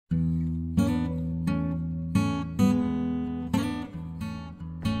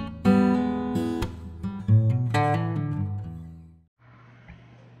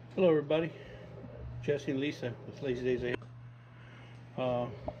everybody, Jesse and Lisa with Lazy Days Ahead.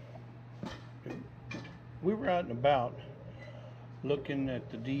 We were out and about looking at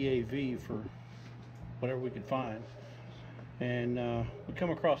the DAV for whatever we could find, and we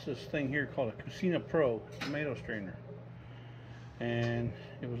come across this thing here called a Cucina Pro tomato strainer, and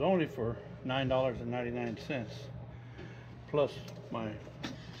it was only for $9.99 plus my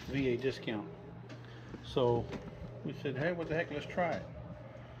VA discount. So we said, hey, what the heck, let's try it.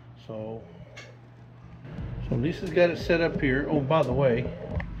 So Lisa's got it set up here. Oh, by the way,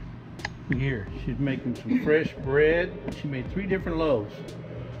 here she's making some fresh bread. She made 3 different loaves: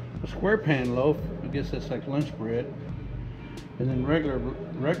 a square pan loaf, I guess that's like lunch bread, and then regular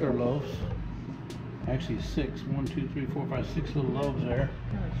loaves. Actually 6, 1, 2, 3, 4, 5, 6 little loaves there.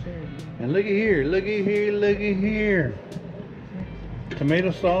 And look at here, look at here, look at here.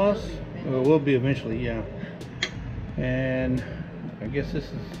 Tomato sauce. Well, it will be eventually, yeah. And I guess this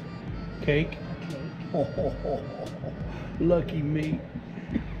is cake. Oh, lucky me.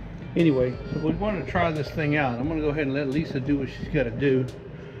 Anyway, so we want to try this thing out. I'm going to go ahead and let Lisa do what she's got to do. Do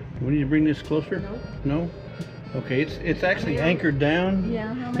we need to bring this closer? No? Okay, it's actually anchored down.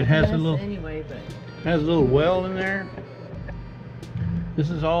 Yeah, it has a little anyway, but has a little well in there.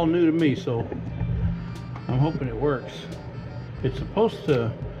 This is all new to me, so I'm hoping it works. It's supposed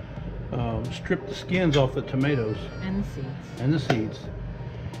to strip the skins off the tomatoes and the seeds. And the seeds.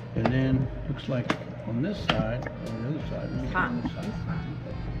 And then looks like on this side, or the other side. It's hot.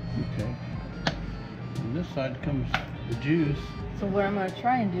 Okay. On this side comes the juice. So what I'm going to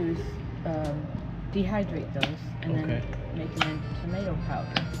try and do is dehydrate those and then make them into tomato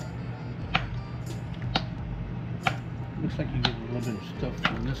powder. Looks like you get a little bit of stuff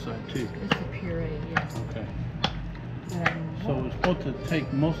on this side too. It's a puree, yeah. Okay. So it's supposed to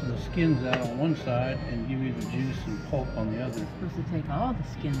take most of the skins out on one side and give you the juice and pulp on the other. It's supposed to take all the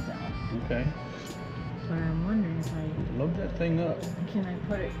skins out. Okay. But I'm wondering if I... Load that thing up. Can I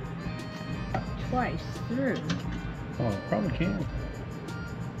put it twice through? Oh, probably can.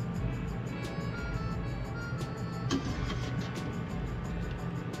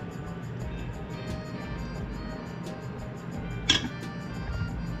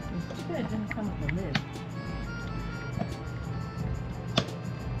 It's good, it didn't come with a lid.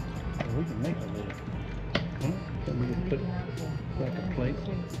 We can make a lid. Then we can put like a plate.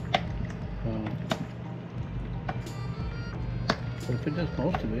 But if it does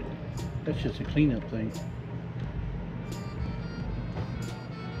most of it, that's just a cleanup thing.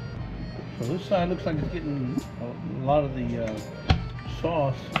 So this side looks like it's getting a lot of the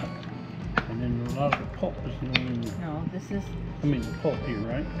sauce, and then a lot of the pulp is going. No, this is... I mean the pulp here,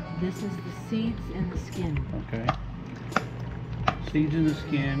 right? This is the seeds and the skin. Okay. Seeds in the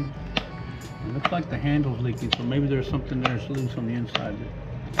skin. It looks like the handle's leaking, so maybe there's something there's loose on the inside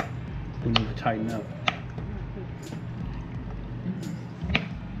that we need to tighten up.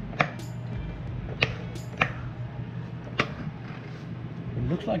 It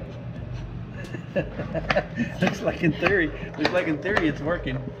looks like looks like in theory it's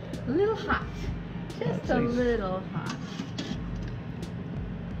working. A little hot. Just a little hot.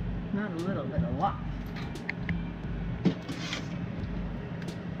 Not a little, but a lot.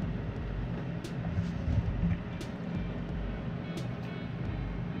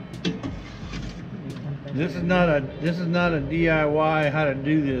 This is not a DIY how to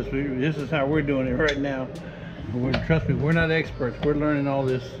do this. This is how we're doing it right now. Trust me, we're not experts. We're learning all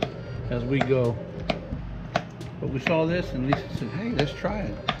this as we go. But we saw this and Lisa said, hey, let's try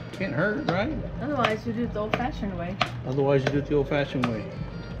it. Can't hurt, right? Otherwise, you do it the old-fashioned way. Otherwise, you do it the old-fashioned way.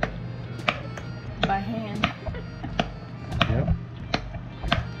 By hand. Yep.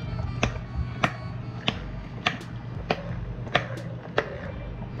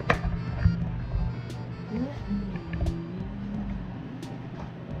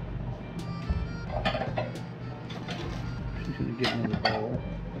 She's going to get another bowl.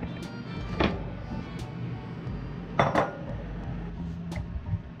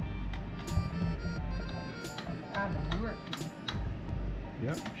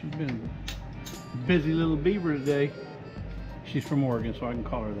 Yep, she's been a busy little beaver today. She's from Oregon, so I can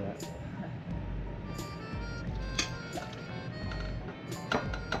call her that.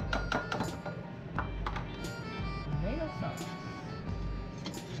 Tomato sauce.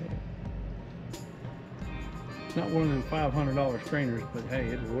 It's not one of them $500 strainers, but hey,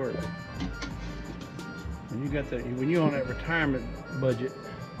 it'll work. When you got that, when you're on that retirement budget,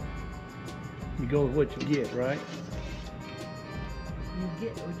 you go with what you get, right? You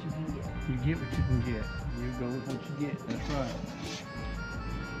get what you can get. You get what you can get. You go with what you get. That's right.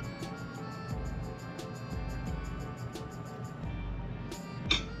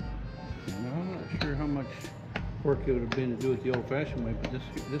 work it would have been to do it the old-fashioned way, but this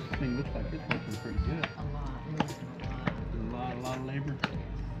thing looks like it's working pretty good. A lot of labor.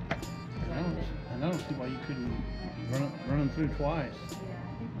 And I don't see why you couldn't run them through twice.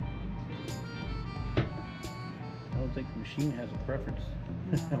 I don't think the machine has a preference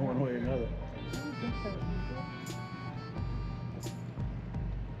one way or another. I don't think so either.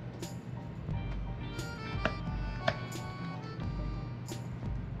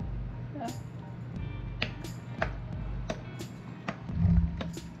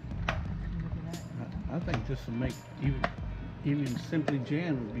 I think this will make even Simply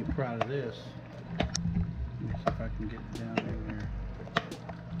Jan would be proud of this. Let me see if I can get it down in there.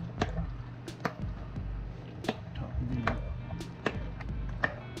 Top view.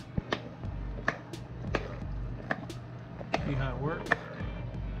 See how it works?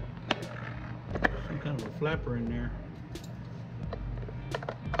 Some kind of a flapper in there.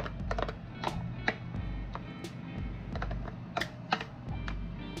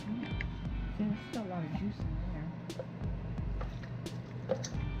 There's still a lot of juice in there.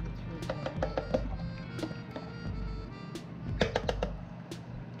 It's really good.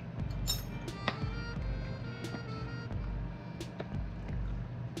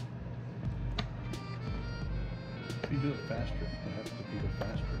 If you do it faster, perhaps if you go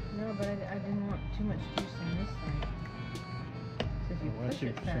faster. No, but I didn't want too much juice in this side. So if you Oh, I push see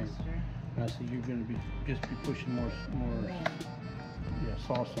it what you're saying. faster. I see you're going to just be pushing more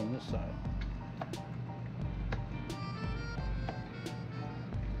sauce on this side.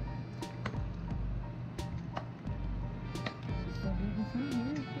 Still getting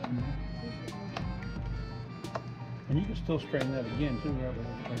some here. And you can still strain that again too,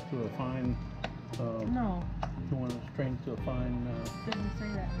 like through a fine. No, You want to strain to a fine. doesn't say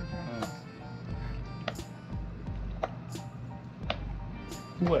that in the directions.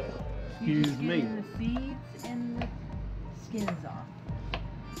 Well, You excuse just me. getting the seeds and the skins off.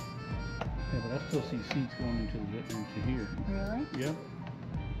 Yeah, but I still see seeds going into here. Really? Yep.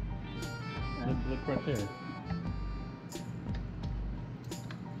 Look right there.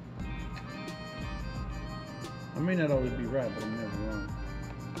 I may not always be right, but I'm never wrong.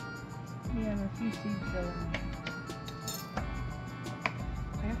 We have a few seeds though in there.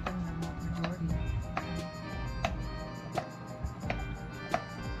 I have to remember what majority.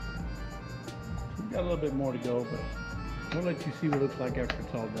 We've got a little bit more to go, but we'll let you see what it looks like after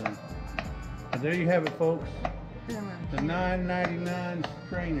it's all done. And there you have it, folks. The $9.99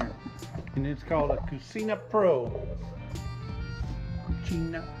 strainer. And it's called a Cucina Pro.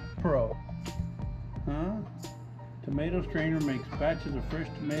 Cucina Pro. Huh? Tomato strainer makes batches of fresh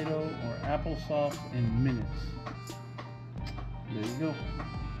tomato or applesauce in minutes. There you go.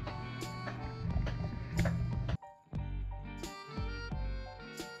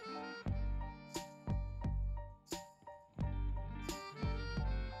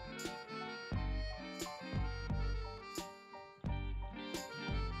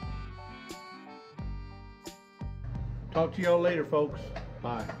 Talk to y'all later, folks.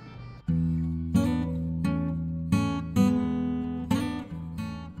 Bye.